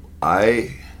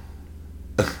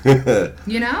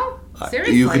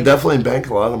 Seriously. You could definitely bank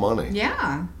a lot of money.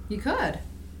 Yeah, you could.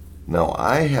 Now,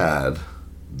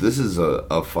 this is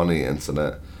a funny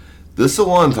incident. This is a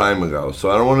long time ago, so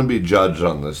I don't want to be judged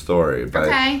on this story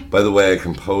by the way I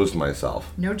composed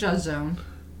myself. No judge zone.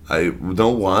 I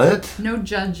don't what? No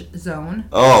judge zone.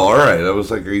 Oh, all right. I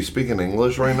was like, are you speaking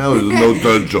English right now? There's no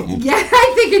judge zone. Yeah,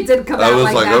 I think it did come out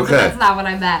like that, okay. but that's not what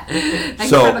I meant. Thanks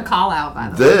for the call out, by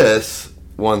the way. This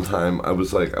one time, I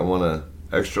was like, I want a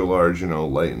extra large,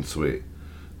 light and sweet.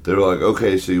 They were like,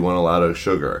 okay, so you want a lot of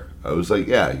sugar? I was like,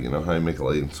 yeah, how you make a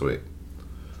light and sweet.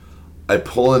 I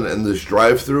pull in, and this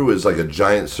drive-through is like a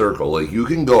giant circle. Like, you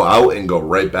can go out and go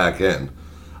right back in.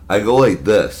 I go like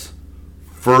this.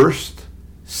 First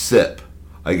sip,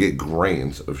 I get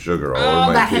grains of sugar all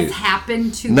over my teeth. That has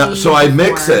happened to me. So I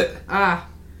mix it.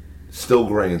 Still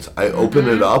grains. I open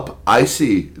it up. I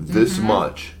see this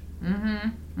much.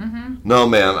 No,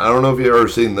 man. I don't know if you've ever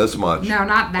seen this much. No,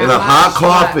 not that much. In a hot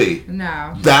coffee.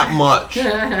 No. That much.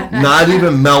 Not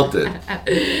even melted.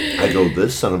 I go,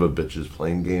 this son of a bitch is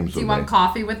playing games with me. Do you want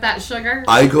coffee with that sugar?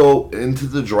 I go into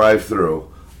the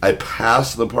drive-thru. I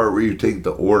pass the part where you take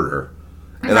the order.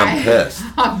 And I'm pissed.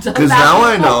 Because now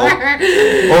I know.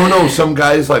 Oh, no, some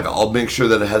guy's like, I'll make sure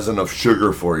that it has enough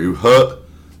sugar for you. Huh?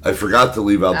 I forgot to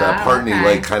leave out that part, and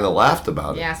he, kind of laughed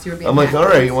about it. Yes, you were being I'm like, all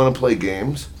right, you want to play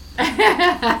games? He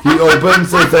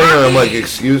opens the thing, and I'm like,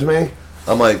 excuse me?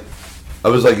 I'm like, I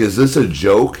was like, is this a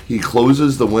joke? He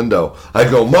closes the window. I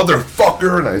go,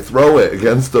 motherfucker, and I throw it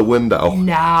against the window.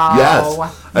 No. Yes.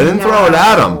 I didn't throw it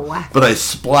at him, but I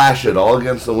splash it all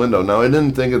against the window. Now, I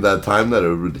didn't think at that time that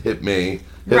it would hit me,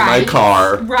 my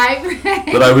car. Right.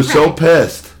 But I was so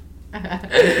pissed.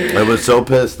 I was so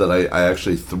pissed that I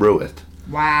actually threw it.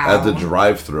 Wow. At the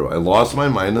drive-thru. I lost my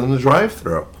mind in the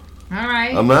drive-thru. All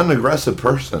right. I'm not an aggressive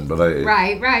person, but I...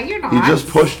 Right, you're not. He just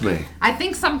pushed me. I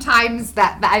think sometimes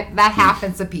that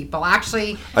happens to people.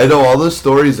 Actually... I know all the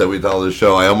stories that we tell on the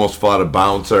show. I almost fought a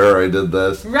bouncer. I did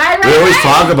this. Right. We always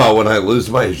talk about when I lose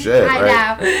my shit, right?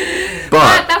 I know.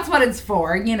 But that's what it's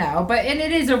for, But and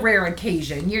it is a rare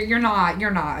occasion. You're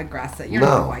not aggressive. You're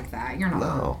not like that. You're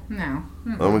not. No.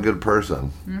 I'm a good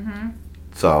person. Mm-hmm.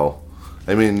 So,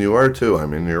 I mean, you are too. I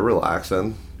mean, you're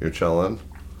relaxing. You're chilling.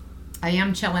 I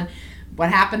am chilling. What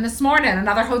happened this morning?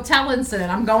 Another hotel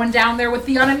incident. I'm going down there with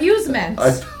the unamusement.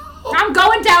 I'm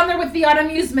going down there with the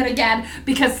unamusement again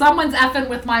because someone's effing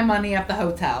with my money at the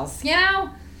hotels.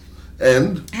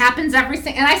 And? Happens every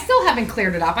single... And I still haven't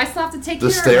cleared it up. I still have to take care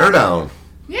of it. The stare down.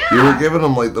 Yeah. You were giving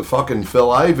them like the fucking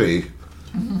Phil Ivey.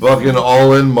 Fucking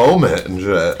all-in moment and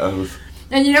shit.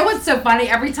 And you know what's so funny?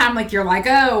 Every time you're like,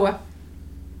 oh...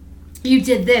 You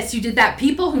did this, you did that.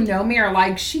 People who know me are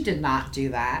like, she did not do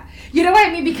that. You know what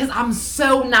I mean? Because I'm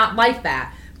so not like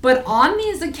that. But on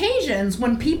these occasions,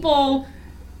 when people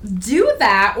do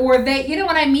that, or they, you know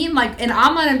what I mean? And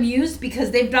I'm unamused because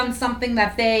they've done something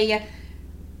that they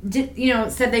did,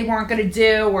 said they weren't going to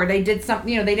do, or they did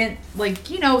something, they didn't,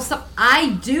 so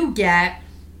I do get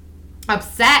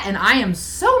upset, and I am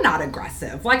so not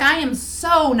aggressive. I am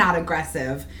so not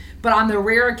aggressive. But on the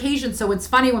rare occasion, so it's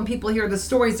funny when people hear the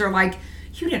stories, they're like,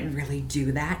 you didn't really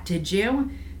do that, did you?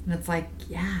 And it's like,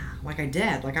 yeah, I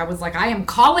did. I was like, I am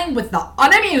calling with the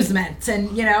unamusement.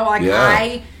 And,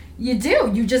 you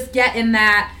do. You just get in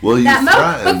that mode.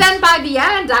 But then by the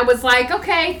end, I was like,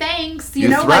 okay, thanks.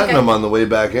 You threatened them on the way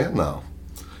back in, though.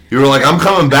 You were like, I'm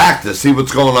coming back to see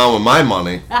what's going on with my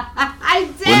money. I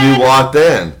did. When you walked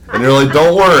in. And you're like,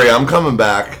 don't worry, I'm coming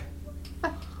back.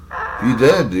 You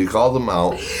did. You called them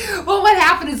out. Well, what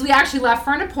happened is we actually left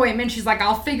for an appointment. She's like,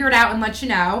 I'll figure it out and let you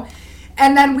know.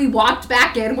 And then we walked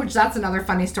back in, which that's another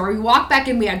funny story. We walked back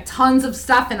in. We had tons of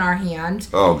stuff in our hand.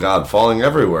 Oh, God. Falling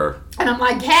everywhere. And I'm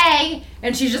like, hey.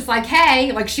 And she's just like,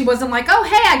 hey. She wasn't like, oh,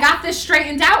 hey, I got this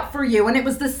straightened out for you. And it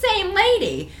was the same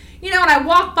lady. And I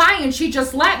walked by and she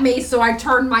just let me. So I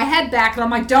turned my head back. And I'm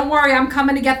like, don't worry. I'm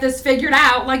coming to get this figured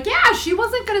out. Yeah, she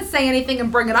wasn't going to say anything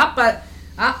and bring it up. But...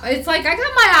 it's like, I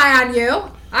got my eye on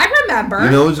you. I remember. You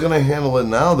know who's going to handle it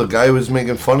now? The guy who was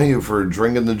making fun of you for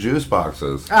drinking the juice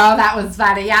boxes. Oh, that was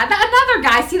funny. Yeah, another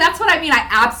guy. See, that's what I mean. I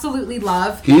absolutely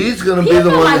love. He's going to be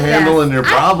the one handling your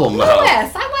problem now.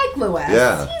 Lewis. I like Lewis.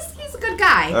 Yeah. He's a good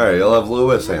guy. All right, you'll have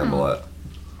Lewis handle it.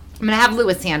 I'm going to have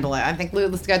Lewis handle it. I think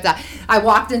Lewis got that. I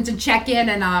walked in to check in,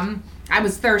 and I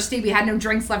was thirsty. We had no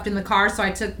drinks left in the car, so I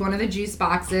took one of the juice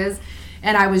boxes,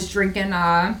 and I was drinking...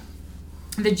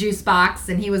 the juice box,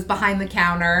 and he was behind the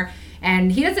counter,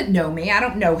 and he doesn't know me. I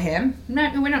don't know him. We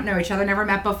don't know each other, never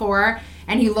met before.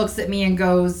 And he looks at me and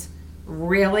goes,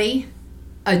 really?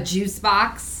 A juice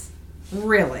box?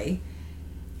 Really?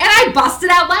 And I busted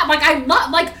out laughing.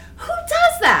 Who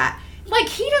does that?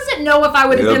 He doesn't know if I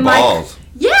would have been balls.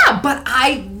 Yeah, but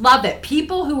I love it.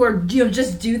 People who are,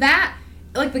 just do that,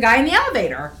 like the guy in the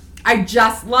elevator. I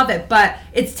just love it, but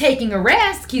it's taking a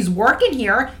risk. He's working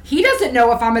here. He doesn't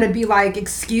know if I'm going to be like,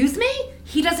 excuse me?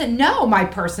 He doesn't know my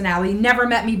personality. He never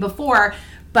met me before,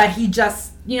 but he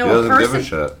just, he doesn't give a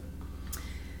shit.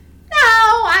 No,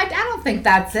 I don't think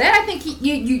that's it. I think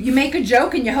you make a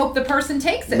joke and you hope the person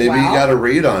takes it. Maybe well. You got to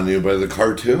read on you by the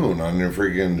cartoon on your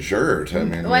freaking shirt. I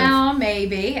mean, well,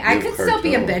 maybe. I could still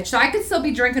be a bitch. So I could still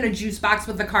be drinking a juice box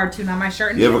with a cartoon on my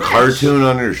shirt. And you have a cartoon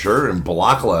on your shirt and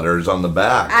block letters on the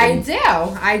back. I do.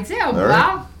 Well,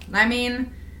 right. I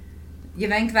mean, you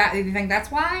think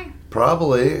that's why?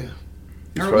 Probably.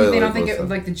 Or they don't think it was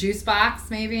like the juice box,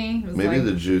 maybe? Maybe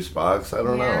the juice box. I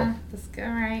don't know. That's good,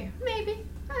 right? Maybe.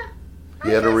 He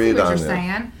had a read on you.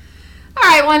 Saying. All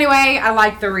right, well, anyway, I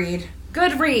like the read.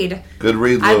 Good read. Good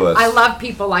read, Lewis. I love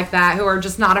people like that who are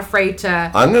just not afraid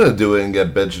to... I'm going to do it and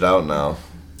get bitched out now.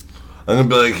 I'm going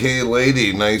to be like, hey,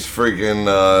 lady, nice freaking,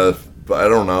 I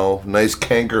don't know, nice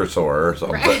canker sore or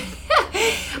something. Right.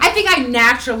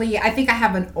 I think I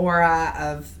have an aura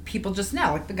of people just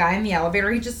know. Like the guy in the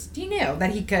elevator, he knew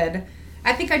that he could...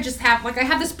 I think I just have, I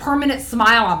have this permanent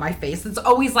smile on my face. It's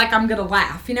always like I'm going to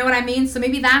laugh. You know what I mean? So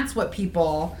maybe that's what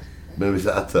people... Maybe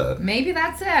that's it. Maybe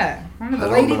that's it. I don't know. The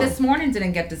lady this morning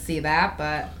didn't get to see that,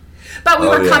 but we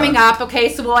were coming up.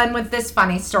 Okay, so we'll end with this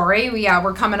funny story.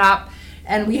 We're coming up,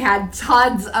 and we had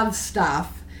tons of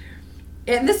stuff.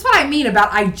 And this is what I mean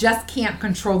about I just can't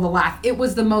control the laugh. It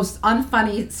was the most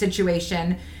unfunny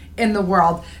situation in the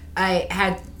world. I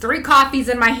had 3 coffees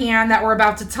in my hand that were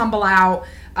about to tumble out,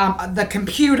 the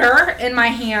computer in my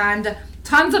hand,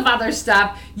 tons of other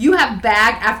stuff. You have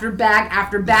bag after bag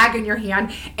after bag in your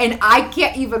hand, and I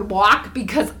can't even walk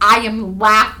because I am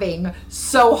laughing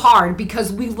so hard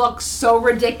because we look so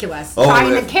ridiculous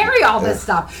trying to carry all this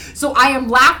stuff. So I am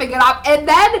laughing it up, and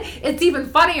then it's even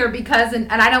funnier because,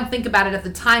 and I don't think about it at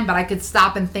the time, but I could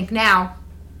stop and think now.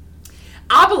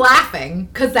 I'm laughing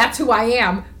because that's who I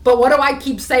am. But what do I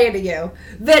keep saying to you?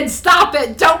 Then stop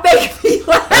it. Don't make me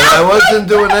laugh. And I wasn't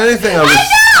doing anything.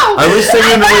 I was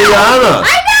singing Rihanna.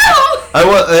 I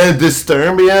was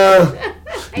Disturbia.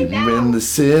 You're in the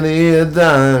city of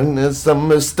darkness, some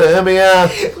Disturbia.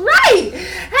 Right.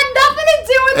 Had nothing to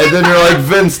do with it. And then you're like,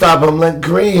 Vin, stop. I'm like,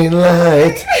 green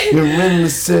light. You're in the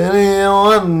city, I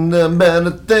wonder about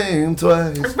a thing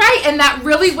twice. Right. And that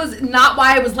really was not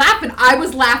why I was laughing. I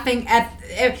was laughing at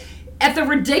the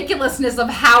ridiculousness of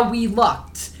how we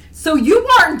looked. So you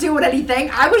weren't doing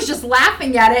anything. I was just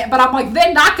laughing at it, but I'm like,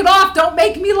 Vin, knock it off. Don't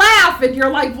make me laugh. And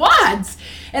you're like, what?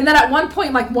 And then at one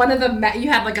point, like one of them, you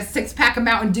had like a 6-pack of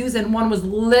Mountain Dews, and one was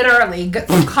literally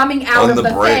coming out of the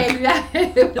thing. Yeah,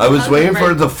 I was waiting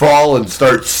for it to fall and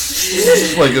start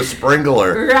like a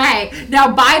sprinkler. Right.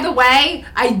 Now, by the way,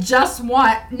 I just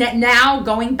want, now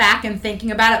going back and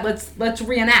thinking about it, let's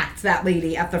reenact that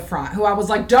lady at the front who I was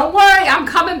like, don't worry, I'm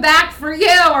coming back for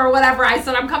you, or whatever. I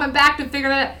said, I'm coming back to figure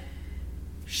that.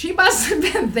 She must have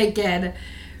been thinking,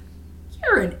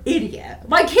 you're an idiot.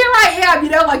 Like, here I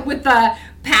am, like with the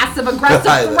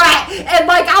passive-aggressive threat, and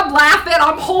like I'm laughing,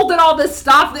 I'm holding all this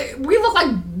stuff. We look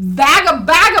like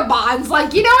vagabonds,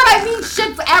 like, you know what I mean?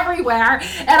 Shit's everywhere,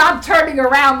 and I'm turning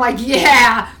around like,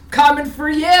 yeah, coming for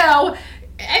you. I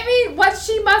mean, what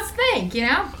she must think,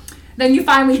 Then you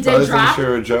finally did drop. I think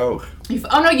you're a joke.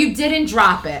 Oh, no, you didn't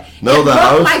drop it. No, it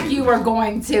looked like you were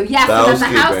going to. Yes, and then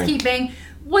the housekeeping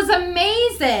was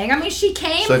amazing. I mean, she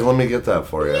came. She's like, let me get that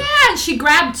for you. Yeah, and she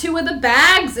grabbed 2 of the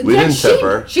bags, and we didn't tip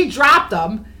her. She dropped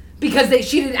them because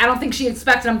she didn't. I don't think she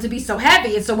expected them to be so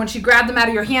heavy, and so when she grabbed them out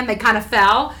of your hand, they kind of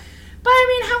fell. But I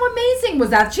mean, how amazing was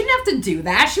that? She didn't have to do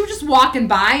that. She was just walking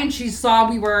by, and she saw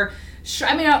we were.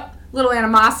 A little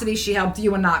animosity. She helped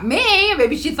you and not me.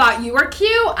 Maybe she thought you were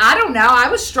cute. I don't know. I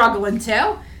was struggling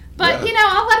too, but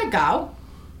I'll let it go.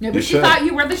 Maybe she thought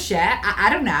you were the shit. I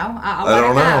don't know. I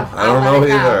don't know. I don't know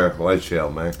either. Why'd she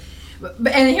help me?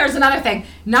 And here's another thing.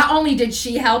 Not only did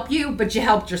she help you, but you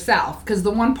helped yourself. Because the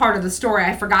one part of the story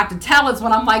I forgot to tell is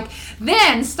when I'm like,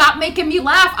 Vin, stop making me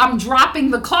laugh. I'm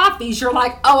dropping the coffees. You're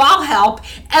like, oh, I'll help.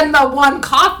 And the one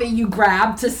coffee you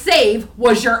grabbed to save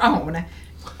was your own.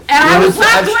 And I was the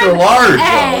extra large.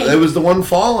 It was the one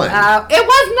falling. It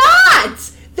was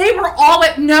not. They were all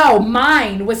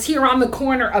mine was here on the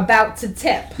corner about to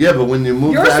tip. Yeah, but when you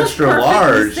move the extra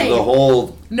large, the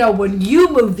whole... No, when you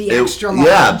move the extra large.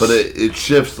 Yeah, but it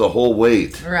shifts the whole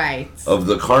weight. Right. Of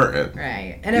the carton.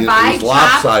 Right. And if I dropped...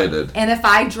 lopsided. And if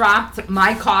I dropped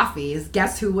my coffees,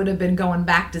 guess who would have been going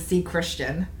back to see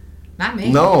Christian? Not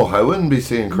me. No, I wouldn't be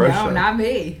seeing Christian. No, not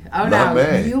me. Oh, not no.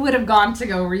 Me. You would have gone to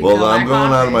go refill Well, I'm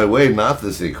going out of my way not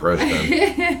to see Christian.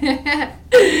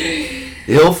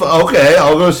 Okay,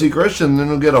 I'll go see Christian, then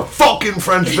he'll get a fucking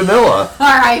French vanilla.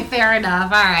 All right, fair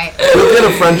enough. All right. He'll get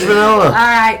a French vanilla. All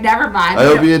right, never mind. I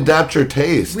hope you adapt your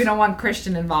taste. We don't want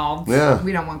Christian involved. Yeah.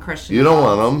 We don't want Christian You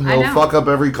involved. don't want him. He'll fuck up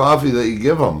every coffee that you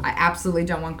give him. I absolutely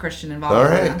don't want Christian involved. All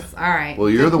right. In this. All right. Well,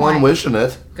 you're the one wishing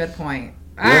it. Good point.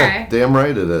 All right. Damn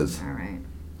right it is. All right.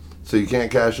 So you can't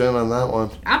cash in on that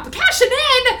one. I'm cashing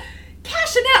in.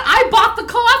 I bought the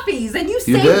coffees, and you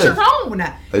saved your own.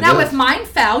 Now, if mine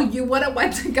fell, you would have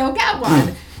went to go get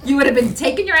one. You would have been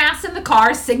taking your ass in the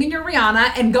car, singing your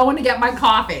Rihanna, and going to get my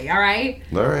coffee, all right?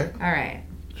 All right. All right.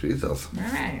 Jesus. All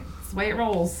right. That's the way it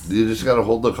rolls. You just got to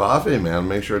hold the coffee, man.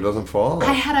 Make sure it doesn't fall.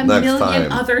 I had a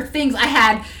million other things. I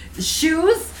had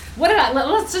shoes. What did I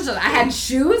had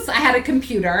shoes. I had a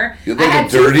computer. You had a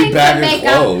dirty bag of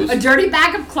clothes. A dirty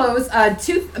bag of clothes.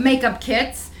 2 makeup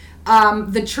kits.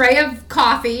 The tray of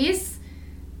coffees.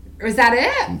 Or is that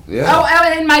it? Yeah. Oh,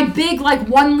 and my big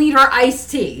 1 liter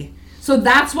iced tea. So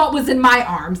that's what was in my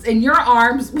arms. In your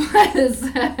arms was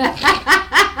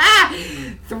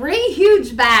 3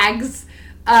 huge bags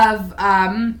of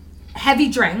heavy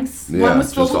drinks. Yeah, one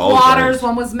was filled with waters. Drinks.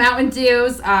 One was Mountain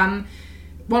Dews.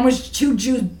 One was 2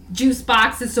 juice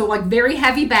boxes. So very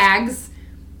heavy bags.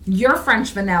 Your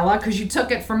French vanilla, because you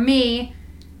took it from me.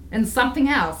 and something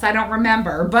else. I don't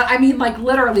remember. But I mean, like,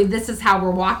 literally, this is how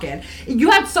we're walking. You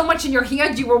had so much in your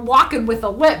hand, you were walking with a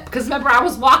limp. Because remember, I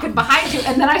was walking behind you,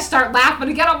 and then I start laughing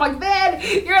again. I'm like,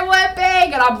 Vin, you're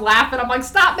limping. And I'm laughing. I'm like,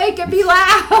 stop making me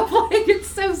laugh. Like, it's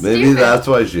so stupid. Maybe that's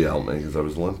why she helped me, because I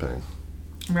was limping.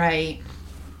 Right.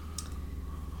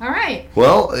 All right.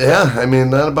 Well, yeah, I mean,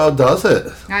 that about does it.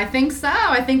 I think so.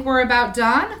 I think we're about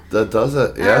done. That does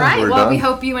it. Yeah, all right. we're Well, done. we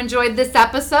hope you enjoyed this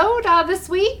episode this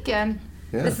week. And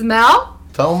yeah. This is Mel.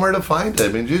 Tell them where to find it.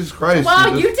 I mean, Jesus Christ.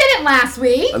 Well, you didn't last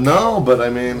week. No, but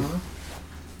I mean...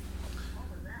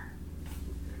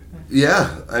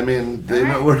 Yeah, I mean, they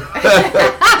know where...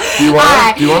 Do you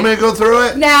want me to go through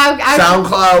it? No.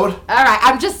 SoundCloud. All right,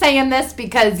 I'm just saying this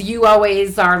because you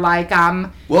always are like,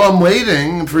 Well, I'm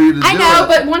waiting for you to do it. I know,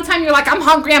 but one time you're like, I'm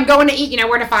hungry, I'm going to eat, you know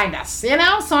where to find us, you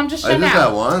know? So I'm just showing out. I did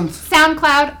that once.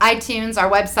 SoundCloud, iTunes, our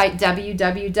website,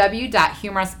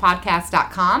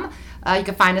 www.humourouspodcast.com. You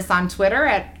can find us on Twitter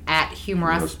at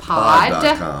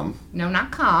humourouspod. No,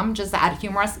 not com, just at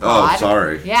humourouspod. Oh,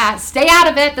 sorry. Yeah, stay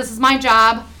out of it. This is my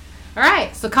job. All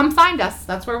right, so come find us.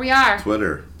 That's where we are.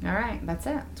 Twitter. All right, that's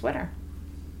it. Twitter.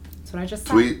 That's what I just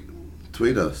said.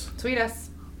 Tweet us. Tweet us.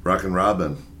 Rockin'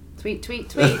 Robin. Tweet. All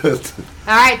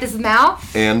right, this is Mel.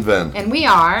 And Vin. And we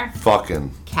are...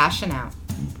 fucking... cashing out.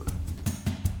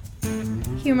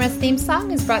 Humorous theme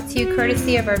song is brought to you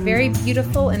courtesy of our very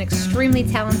beautiful and extremely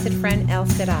talented friend El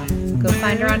Sirah. Go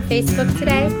find her on Facebook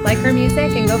today, like her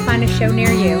music, and go find a show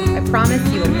near you. I promise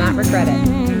you will not regret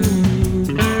it.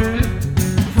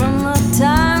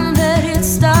 Time that it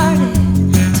started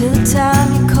to the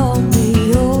time you called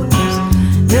me yours,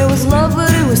 there was love,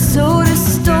 but it was so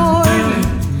distorted.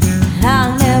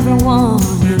 I never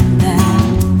wanted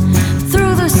that.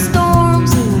 Through the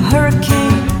storms and the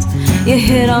hurricanes, you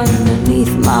hid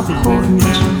underneath my porch,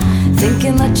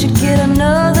 thinking that you'd get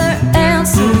another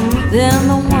answer than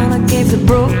the one I gave that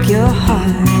broke your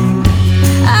heart.